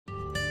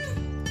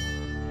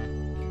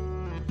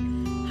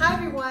Hi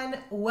everyone,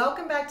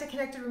 welcome back to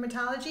Connected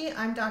Rheumatology.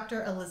 I'm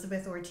Dr.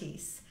 Elizabeth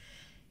Ortiz.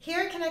 Here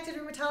at Connected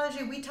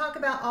Rheumatology, we talk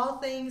about all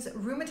things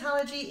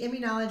rheumatology,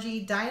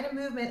 immunology, diet and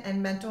movement,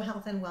 and mental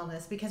health and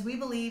wellness because we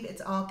believe it's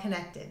all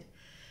connected.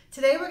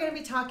 Today we're going to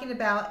be talking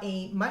about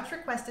a much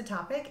requested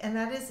topic, and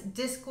that is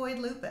discoid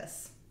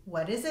lupus.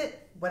 What is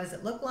it? What does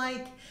it look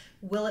like?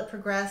 Will it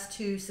progress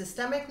to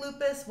systemic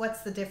lupus?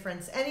 What's the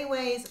difference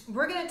anyways?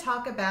 We're going to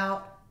talk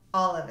about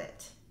all of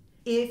it.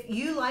 If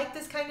you like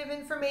this kind of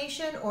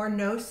information or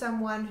know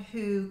someone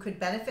who could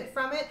benefit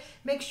from it,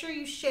 make sure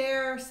you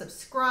share,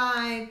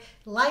 subscribe,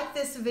 like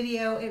this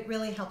video. It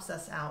really helps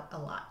us out a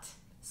lot.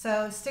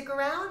 So stick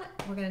around.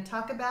 We're going to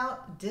talk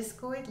about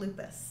discoid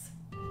lupus.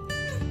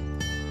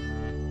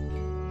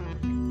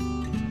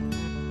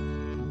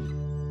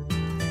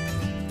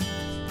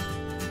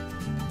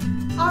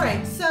 All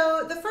right,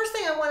 so the first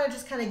thing I want to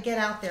just kind of get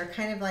out there,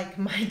 kind of like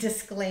my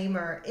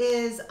disclaimer,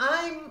 is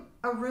I'm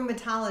a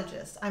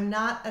rheumatologist. I'm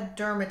not a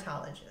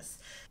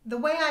dermatologist. The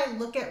way I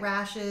look at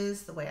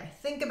rashes, the way I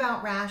think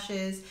about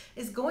rashes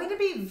is going to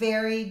be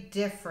very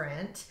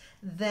different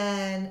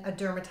than a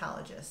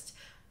dermatologist.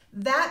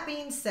 That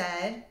being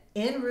said,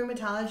 in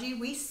rheumatology,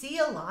 we see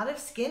a lot of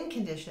skin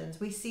conditions.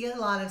 We see a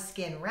lot of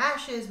skin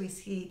rashes. We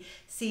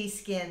see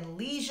skin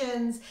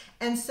lesions.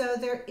 And so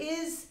there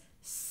is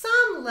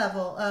some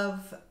level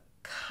of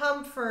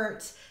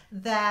comfort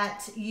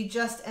that you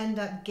just end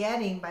up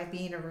getting by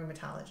being a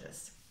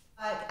rheumatologist.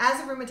 But as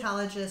a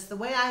rheumatologist, the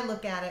way I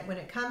look at it when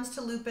it comes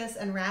to lupus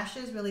and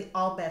rashes, really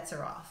all bets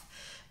are off.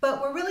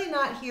 But we're really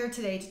not here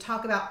today to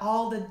talk about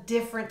all the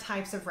different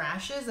types of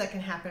rashes that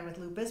can happen with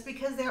lupus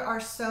because there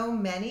are so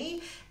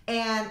many.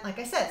 And like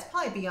I said, it's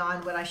probably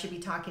beyond what I should be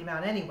talking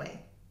about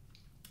anyway.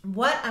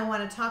 What I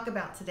want to talk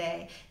about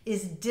today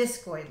is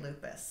discoid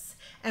lupus.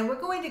 And we're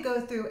going to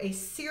go through a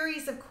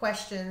series of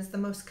questions, the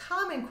most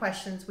common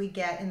questions we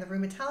get in the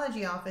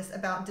rheumatology office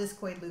about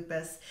discoid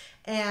lupus.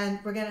 And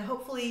we're going to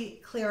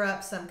hopefully clear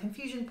up some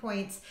confusion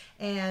points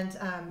and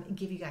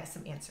give you guys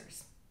some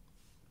answers.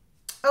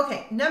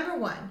 Okay, number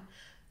one,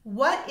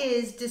 what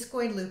is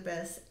discoid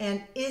lupus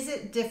and is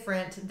it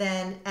different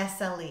than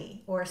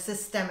SLE or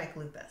systemic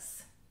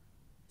lupus?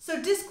 So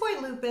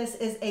discoid lupus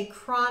is a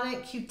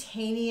chronic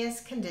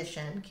cutaneous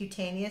condition,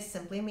 cutaneous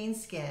simply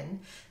means skin,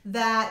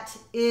 that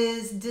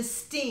is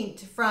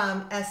distinct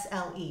from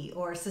SLE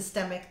or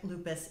systemic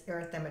lupus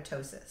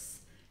erythematosus.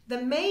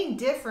 The main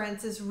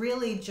difference is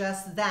really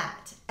just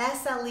that.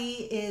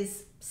 SLE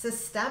is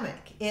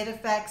systemic. It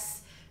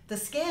affects the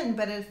skin,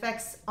 but it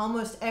affects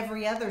almost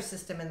every other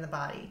system in the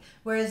body,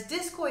 whereas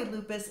discoid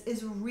lupus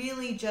is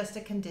really just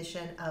a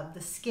condition of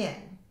the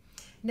skin.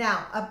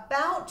 Now,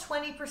 about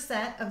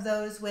 20% of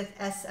those with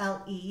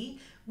SLE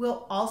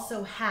will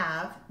also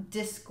have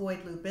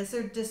discoid lupus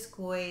or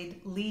discoid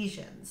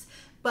lesions,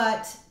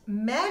 but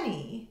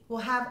many will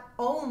have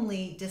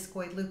only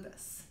discoid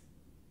lupus.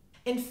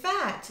 In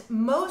fact,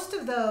 most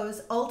of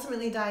those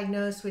ultimately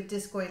diagnosed with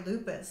discoid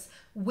lupus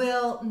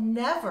will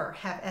never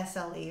have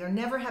SLE or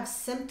never have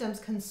symptoms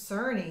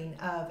concerning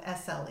of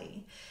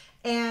SLE.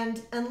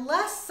 And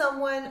unless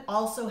someone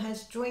also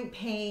has joint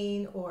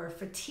pain or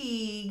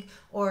fatigue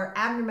or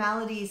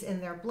abnormalities in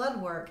their blood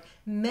work,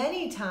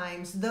 many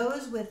times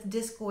those with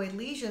discoid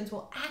lesions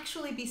will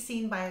actually be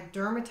seen by a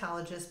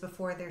dermatologist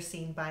before they're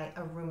seen by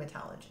a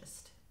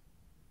rheumatologist.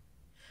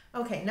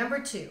 Okay, number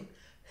two,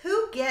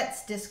 who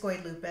gets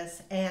discoid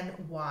lupus and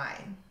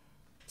why?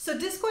 So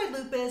discoid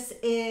lupus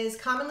is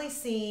commonly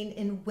seen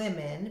in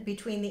women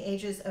between the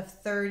ages of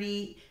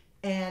 30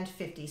 and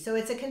 50. So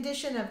it's a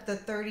condition of the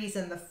 30s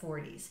and the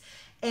 40s.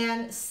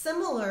 And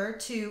similar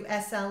to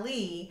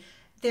SLE,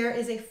 there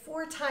is a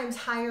 4 times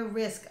higher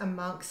risk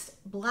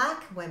amongst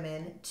Black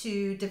women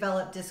to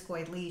develop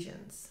discoid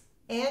lesions.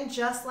 And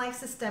just like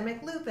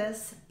systemic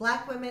lupus,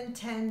 Black women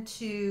tend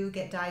to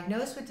get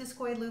diagnosed with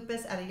discoid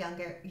lupus at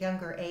a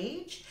younger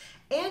age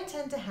and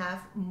tend to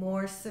have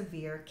more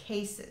severe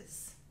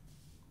cases.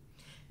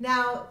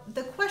 Now,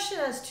 the question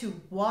as to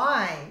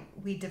why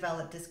we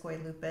develop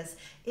discoid lupus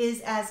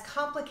is as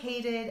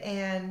complicated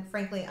and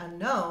frankly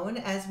unknown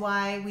as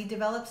why we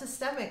develop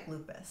systemic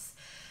lupus.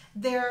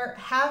 There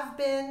have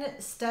been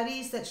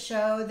studies that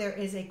show there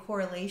is a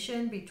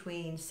correlation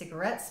between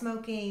cigarette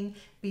smoking,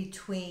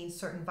 between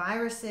certain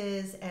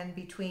viruses, and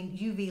between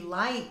UV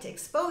light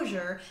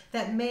exposure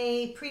that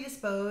may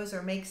predispose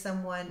or make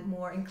someone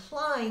more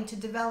inclined to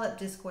develop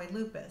discoid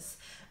lupus.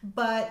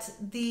 But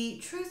the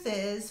truth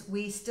is,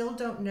 we still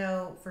don't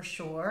know for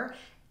sure,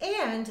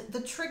 and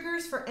the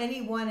triggers for any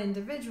one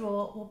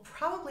individual will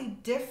probably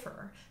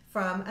differ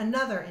from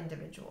another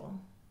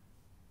individual.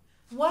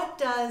 What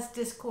does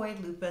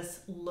discoid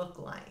lupus look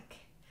like?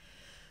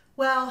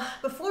 Well,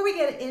 before we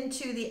get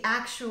into the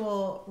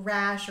actual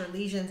rash or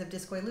lesions of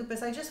discoid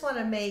lupus, I just want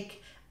to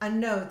make a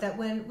note that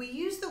when we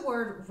use the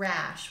word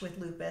rash with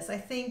lupus, I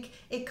think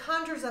it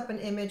conjures up an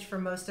image for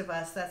most of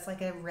us that's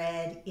like a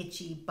red,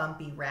 itchy,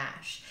 bumpy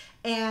rash.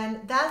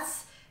 And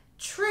that's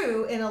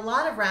true in a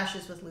lot of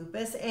rashes with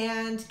lupus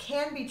and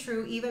can be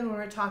true even when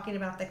we're talking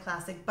about the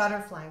classic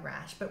butterfly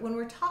rash. But when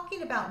we're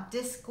talking about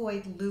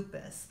discoid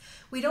lupus,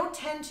 we don't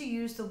tend to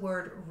use the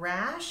word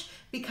rash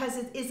because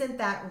it isn't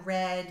that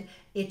red,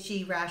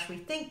 itchy rash we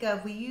think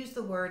of. We use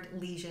the word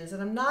lesions,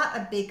 and I'm not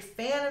a big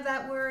fan of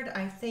that word.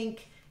 I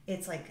think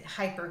it's like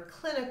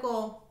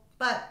hyperclinical,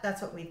 but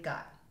that's what we've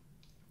got.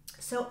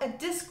 So a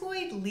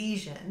discoid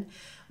lesion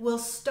will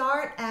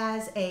start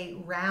as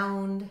a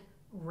round,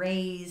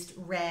 raised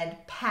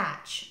red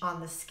patch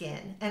on the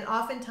skin, and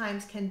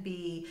oftentimes can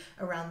be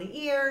around the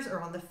ears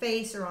or on the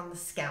face or on the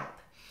scalp.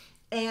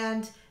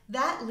 And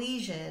that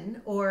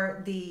lesion,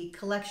 or the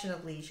collection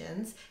of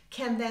lesions,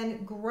 can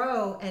then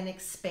grow and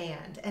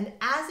expand. And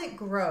as it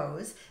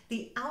grows,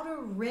 the outer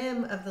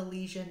rim of the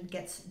lesion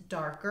gets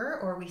darker,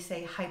 or we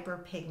say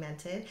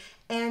hyperpigmented,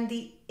 and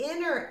the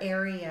inner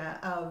area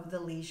of the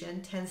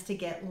lesion tends to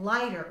get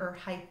lighter or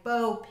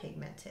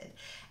hypopigmented.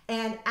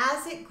 And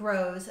as it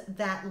grows,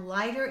 that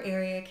lighter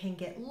area can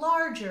get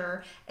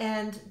larger,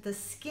 and the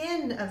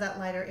skin of that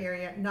lighter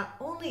area not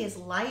only is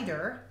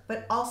lighter,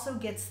 but also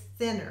gets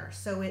thinner.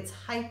 So it's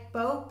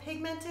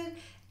hypopigmented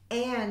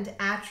and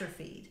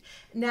atrophied.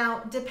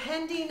 Now,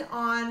 depending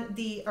on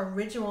the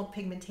original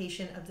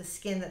pigmentation of the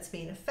skin that's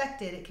being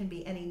affected, it can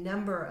be any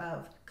number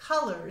of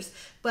colors,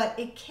 but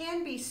it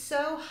can be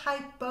so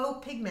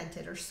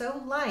hypopigmented or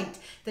so light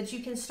that you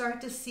can start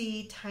to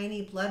see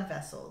tiny blood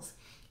vessels.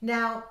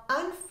 Now,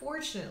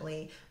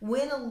 unfortunately,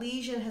 when a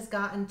lesion has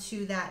gotten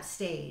to that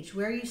stage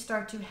where you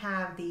start to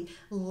have the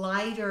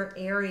lighter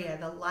area,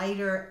 the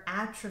lighter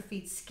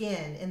atrophied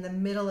skin in the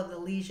middle of the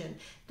lesion,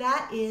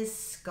 that is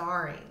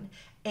scarring.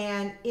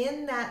 And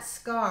in that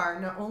scar,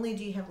 not only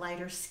do you have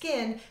lighter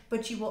skin,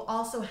 but you will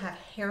also have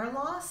hair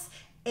loss,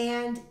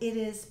 and it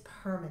is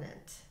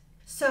permanent.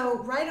 So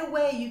right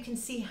away, you can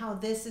see how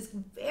this is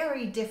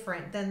very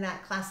different than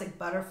that classic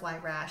butterfly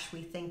rash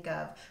we think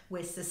of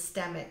with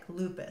systemic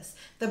lupus.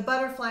 The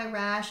butterfly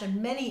rash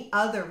and many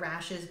other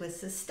rashes with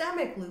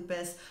systemic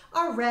lupus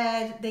are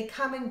red, they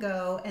come and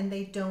go, and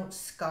they don't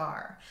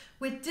scar.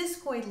 With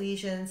discoid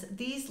lesions,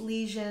 these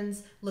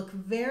lesions look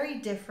very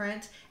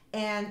different.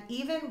 And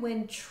even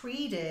when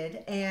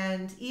treated,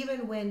 and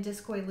even when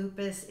discoid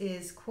lupus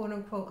is quote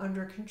unquote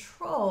under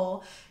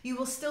control, you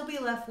will still be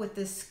left with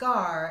this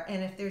scar.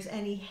 And if there's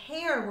any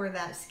hair where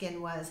that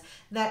skin was,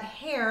 that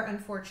hair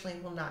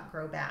unfortunately will not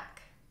grow back.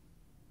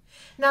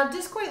 Now,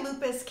 discoid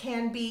lupus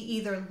can be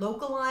either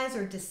localized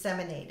or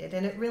disseminated,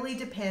 and it really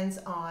depends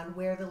on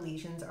where the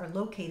lesions are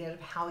located,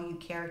 of how you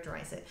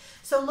characterize it.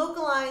 So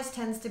localized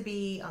tends to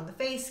be on the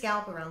face,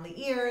 scalp, around the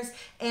ears,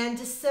 and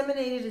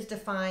disseminated is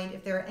defined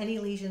if there are any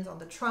lesions on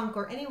the trunk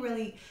or any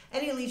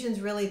lesions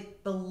really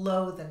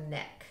below the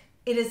neck.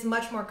 It is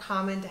much more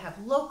common to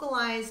have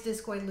localized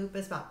discoid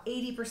lupus. About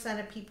 80%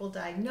 of people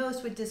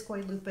diagnosed with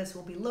discoid lupus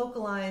will be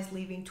localized,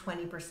 leaving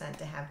 20%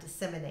 to have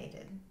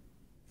disseminated.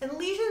 And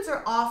lesions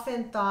are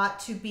often thought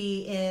to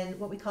be in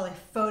what we call a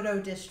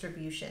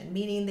photodistribution,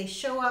 meaning they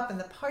show up in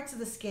the parts of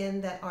the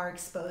skin that are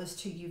exposed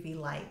to UV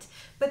light.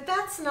 But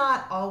that's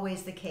not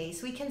always the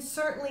case. We can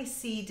certainly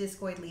see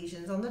discoid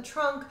lesions on the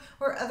trunk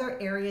or other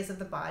areas of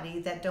the body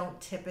that don't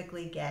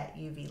typically get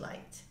UV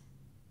light.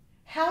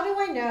 How do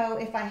I know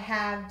if I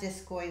have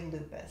discoid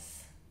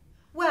lupus?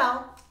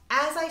 Well,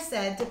 as I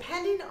said,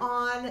 depending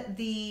on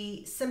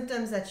the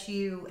symptoms that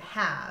you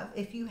have,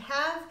 if you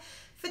have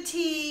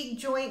fatigue,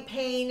 joint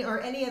pain, or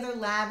any other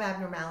lab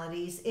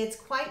abnormalities, it's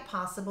quite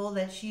possible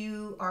that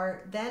you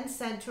are then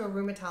sent to a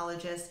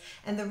rheumatologist,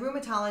 and the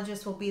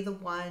rheumatologist will be the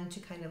one to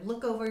kind of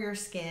look over your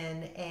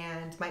skin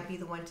and might be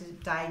the one to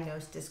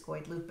diagnose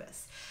discoid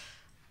lupus.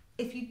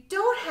 If you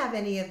don't have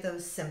any of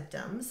those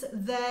symptoms,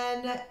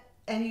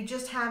 and you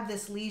just have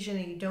this lesion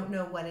and you don't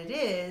know what it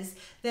is,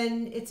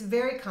 then it's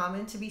very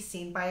common to be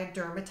seen by a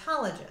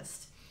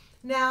dermatologist.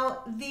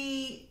 Now,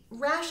 the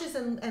rashes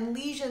and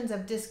lesions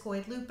of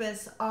discoid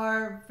lupus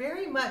are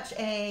very much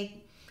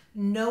a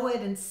know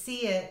it and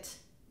see it,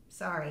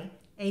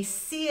 a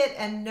see it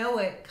and know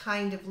it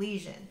kind of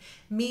lesion,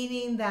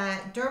 meaning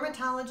that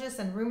dermatologists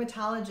and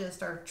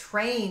rheumatologists are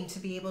trained to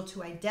be able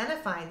to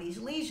identify these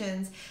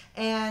lesions,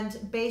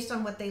 and based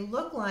on what they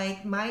look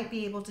like, might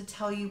be able to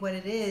tell you what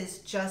it is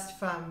just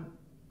from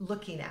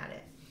looking at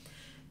it.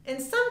 In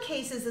some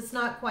cases, it's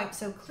not quite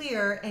so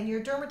clear, and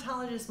your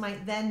dermatologist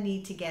might then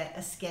need to get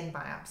a skin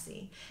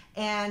biopsy.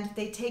 And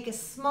they take a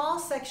small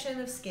section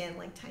of skin,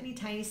 like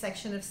tiny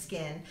section of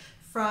skin,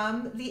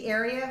 from the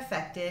area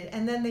affected,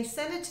 and then they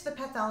send it to the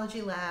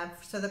pathology lab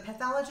so the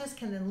pathologist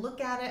can then look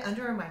at it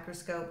under a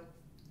microscope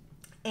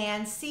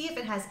and see if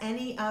it has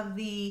any of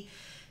the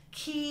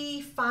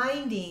key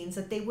findings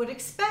that they would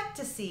expect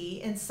to see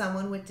in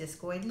someone with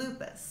discoid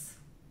lupus.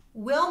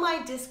 Will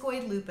my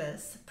discoid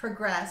lupus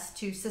progress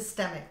to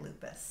systemic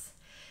lupus?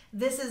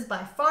 This is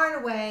by far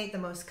and away the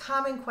most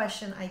common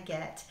question I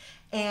get,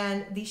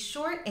 and the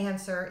short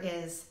answer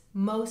is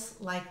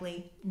most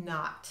likely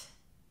not.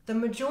 The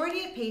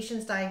majority of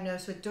patients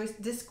diagnosed with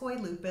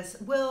discoid lupus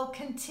will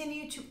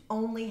continue to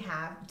only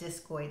have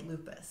discoid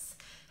lupus.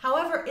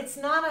 However, it's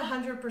not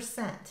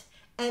 100%,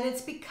 And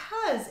it's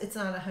because it's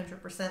not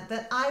 100%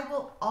 that I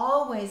will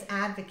always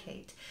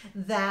advocate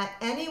that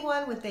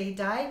anyone with a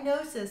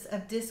diagnosis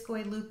of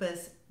discoid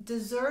lupus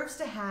deserves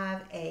to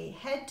have a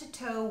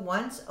head-to-toe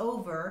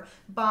once-over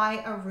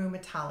by a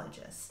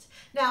rheumatologist.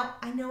 Now,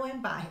 I know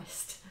I'm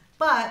biased,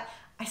 but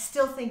I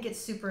still think it's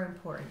super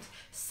important.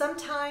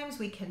 Sometimes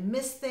we can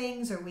miss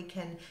things, or we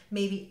can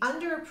maybe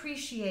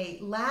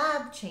underappreciate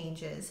lab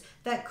changes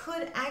that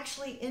could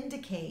actually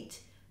indicate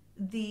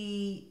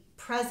the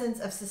presence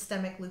of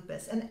systemic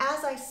lupus. And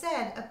as I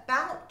said,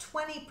 about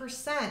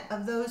 20%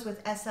 of those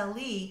with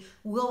SLE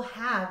will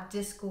have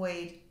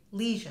discoid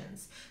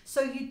lesions.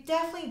 So you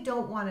definitely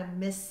don't want to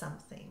miss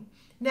something.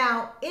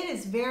 Now, it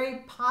is very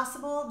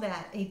possible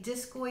that a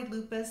discoid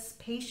lupus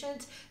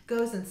patient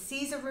goes and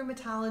sees a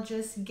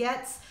rheumatologist,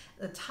 gets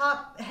the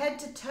top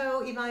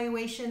head-to-toe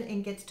evaluation,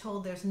 and gets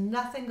told there's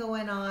nothing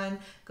going on.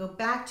 Go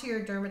back to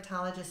your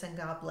dermatologist and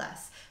God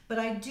bless. But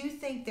I do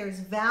think there's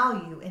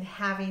value in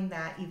having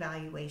that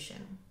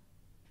evaluation.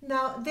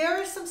 Now, there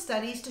are some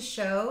studies to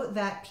show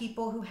that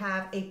people who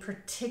have a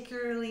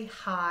particularly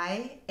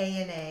high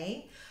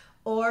ANA,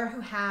 or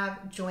who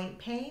have joint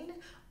pain,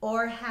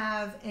 or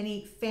have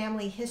any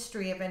family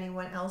history of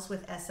anyone else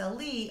with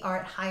SLE are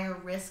at higher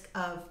risk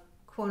of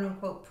quote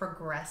unquote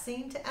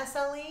progressing to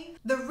SLE.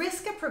 The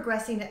risk of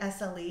progressing to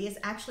SLE is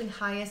actually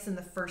highest in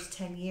the first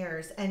 10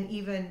 years, and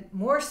even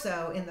more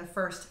so in the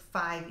first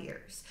 5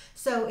 years.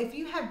 So if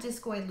you have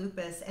discoid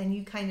lupus and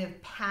you kind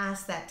of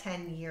pass that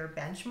 10-year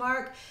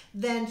benchmark,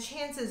 then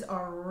chances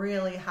are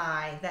really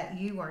high that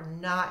you are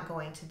not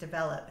going to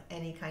develop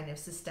any kind of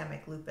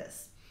systemic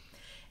lupus.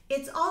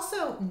 It's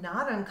also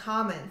not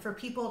uncommon for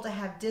people to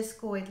have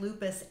discoid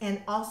lupus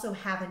and also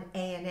have an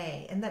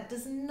ANA, and that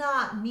does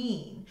not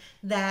mean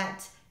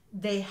that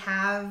they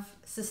have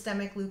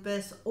systemic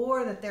lupus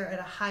or that they're at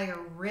a higher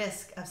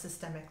risk of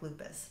systemic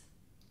lupus.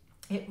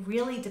 It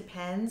really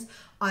depends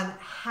on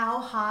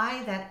how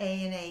high that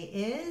ANA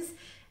is,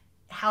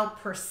 how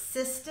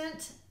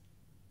persistent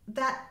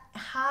that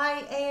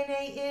high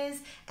ANA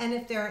is, and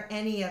if there are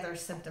any other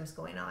symptoms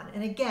going on.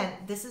 And again,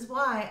 this is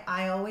why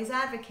I always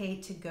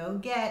advocate to go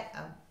get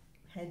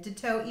a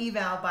head-to-toe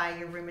eval by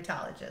your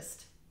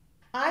rheumatologist.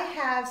 I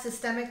have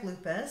systemic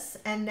lupus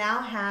and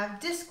now have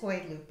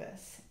discoid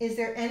lupus. Is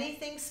there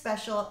anything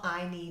special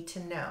I need to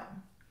know?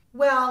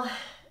 Well,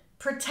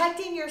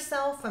 protecting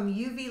yourself from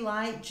UV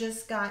light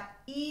just got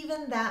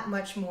even that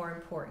much more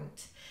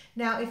important.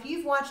 Now, if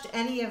you've watched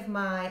any of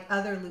my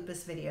other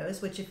lupus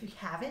videos, which if you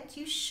haven't,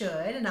 you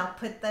should, and I'll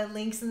put the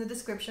links in the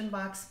description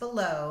box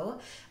below.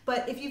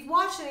 But if you've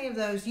watched any of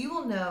those, you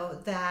will know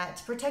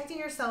that protecting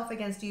yourself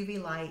against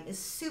UV light is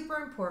super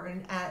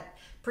important at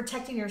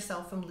protecting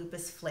yourself from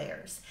lupus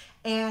flares.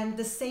 And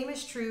the same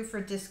is true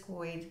for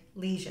discoid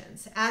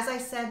lesions. As I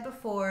said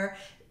before,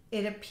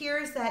 it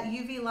appears that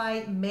UV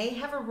light may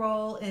have a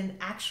role in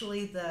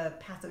actually the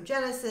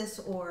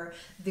pathogenesis or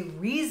the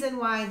reason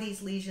why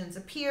these lesions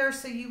appear.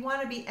 So you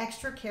want to be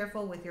extra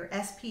careful with your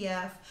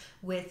SPF,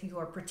 with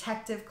your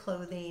protective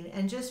clothing,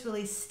 and just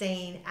really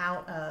staying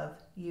out of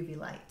UV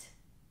light.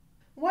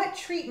 What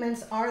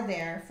treatments are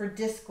there for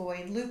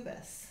discoid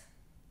lupus?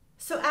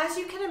 So as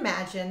you can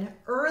imagine,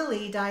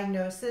 early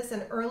diagnosis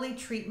and early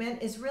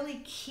treatment is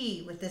really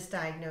key with this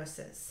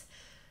diagnosis.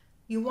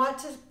 You want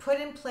to put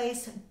in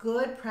place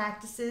good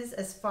practices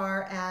as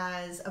far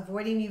as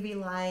avoiding UV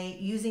light,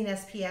 using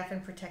SPF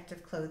and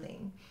protective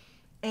clothing.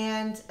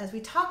 And as we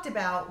talked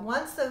about,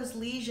 once those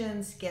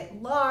lesions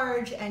get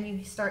large and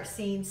you start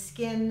seeing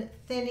skin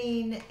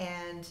thinning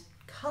and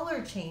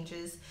color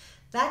changes,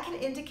 that can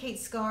indicate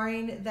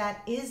scarring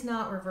that is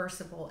not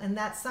reversible, and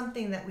that's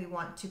something that we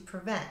want to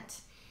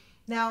prevent.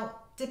 Now,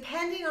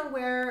 depending on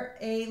where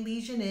a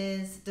lesion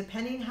is,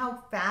 depending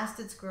how fast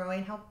it's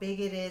growing, how big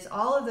it is,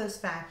 all of those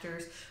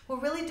factors will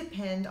really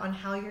depend on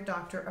how your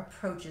doctor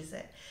approaches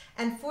it.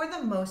 And for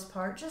the most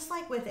part, just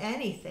like with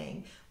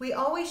anything, we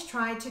always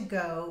try to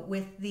go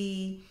with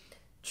the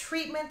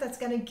treatment that's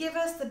going to give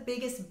us the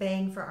biggest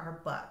bang for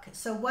our buck.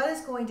 So what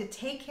is going to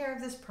take care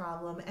of this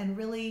problem and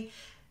really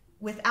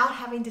without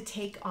having to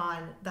take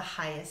on the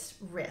highest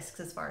risks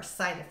as far as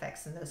side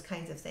effects and those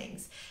kinds of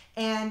things.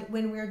 And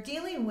when we're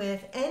dealing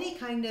with any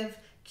kind of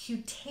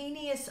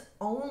cutaneous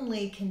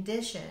only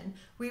condition,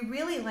 we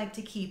really like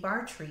to keep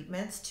our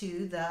treatments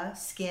to the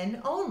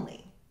skin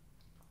only.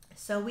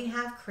 So we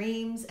have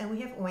creams and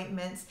we have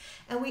ointments,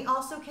 and we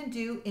also can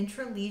do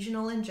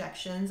intralesional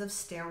injections of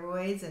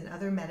steroids and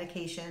other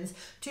medications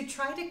to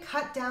try to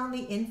cut down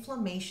the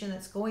inflammation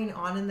that's going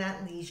on in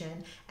that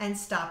lesion and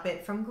stop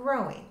it from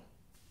growing.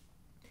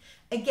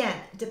 Again,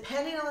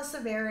 depending on the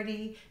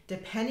severity,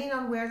 depending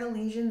on where the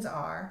lesions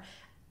are,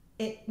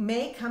 it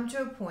may come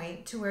to a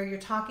point to where you're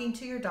talking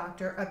to your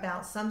doctor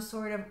about some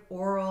sort of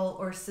oral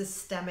or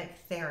systemic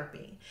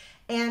therapy.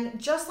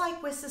 And just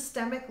like with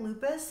systemic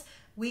lupus,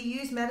 we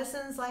use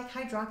medicines like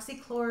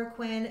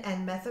hydroxychloroquine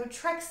and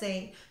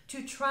methotrexate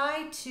to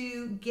try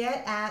to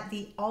get at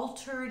the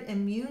altered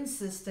immune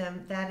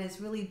system that is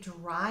really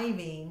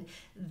driving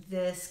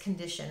this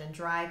condition and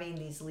driving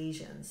these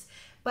lesions.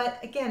 But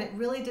again, it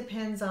really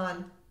depends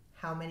on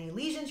how many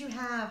lesions you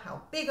have,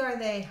 how big are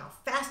they, how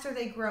fast are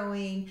they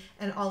growing,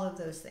 and all of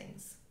those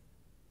things.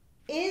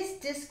 Is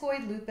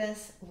discoid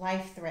lupus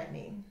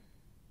life-threatening?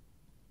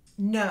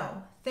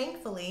 No,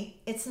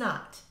 thankfully it's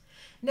not.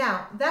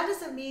 Now, that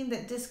doesn't mean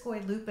that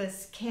discoid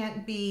lupus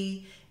can't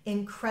be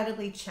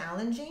incredibly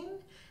challenging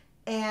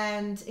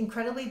and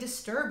incredibly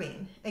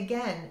disturbing.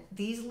 Again,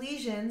 these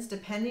lesions,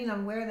 depending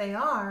on where they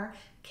are,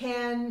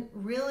 can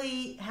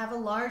really have a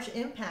large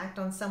impact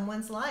on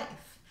someone's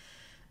life.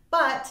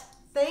 But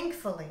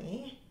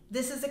thankfully,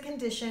 this is a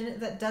condition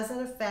that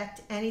doesn't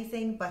affect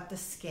anything but the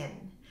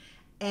skin.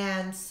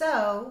 And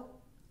so,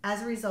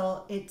 as a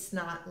result, it's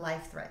not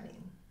life-threatening.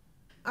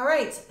 All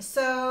right,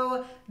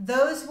 so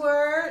those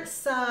were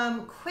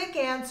some quick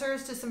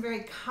answers to some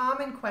very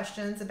common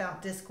questions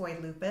about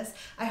discoid lupus.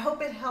 I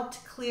hope it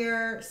helped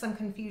clear some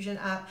confusion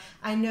up.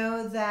 I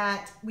know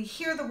that we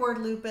hear the word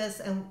lupus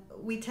and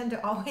we tend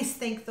to always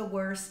think the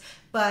worst,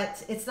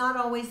 but it's not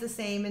always the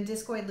same, and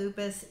discoid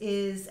lupus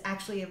is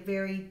actually a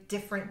very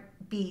different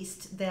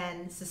beast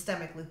than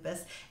systemic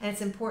lupus, and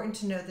it's important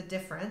to know the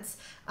difference.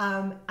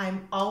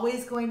 I'm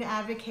always going to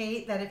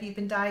advocate that if you've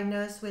been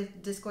diagnosed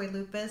with discoid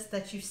lupus,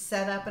 that you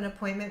set up an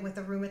appointment with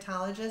a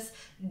rheumatologist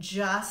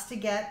just to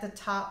get the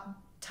top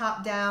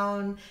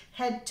down,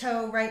 head,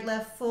 toe, right,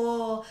 left,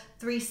 full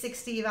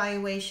 360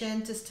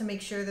 evaluation, just to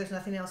make sure there's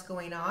nothing else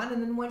going on.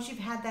 And then once you've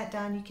had that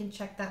done, you can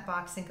check that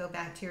box and go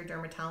back to your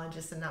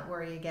dermatologist and not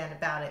worry again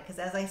about it. Because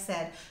as I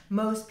said,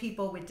 most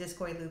people with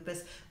discoid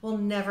lupus will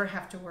never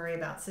have to worry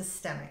about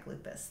systemic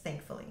lupus,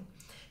 thankfully.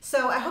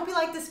 So I hope you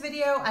liked this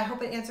video. I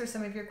hope it answers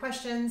some of your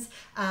questions.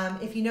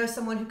 If you know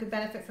someone who could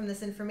benefit from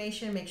this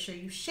information, make sure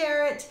you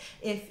share it.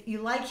 If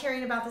you like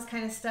hearing about this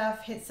kind of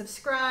stuff, hit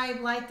subscribe,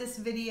 like this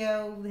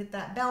video, hit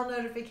that bell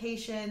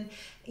notification.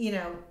 You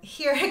know,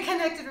 here at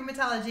Connected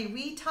Rheumatology,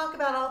 we talk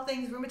about all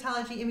things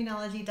rheumatology,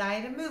 immunology,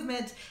 diet and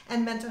movement,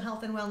 and mental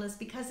health and wellness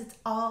because it's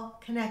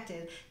all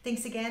connected.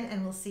 Thanks again,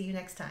 and we'll see you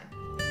next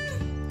time.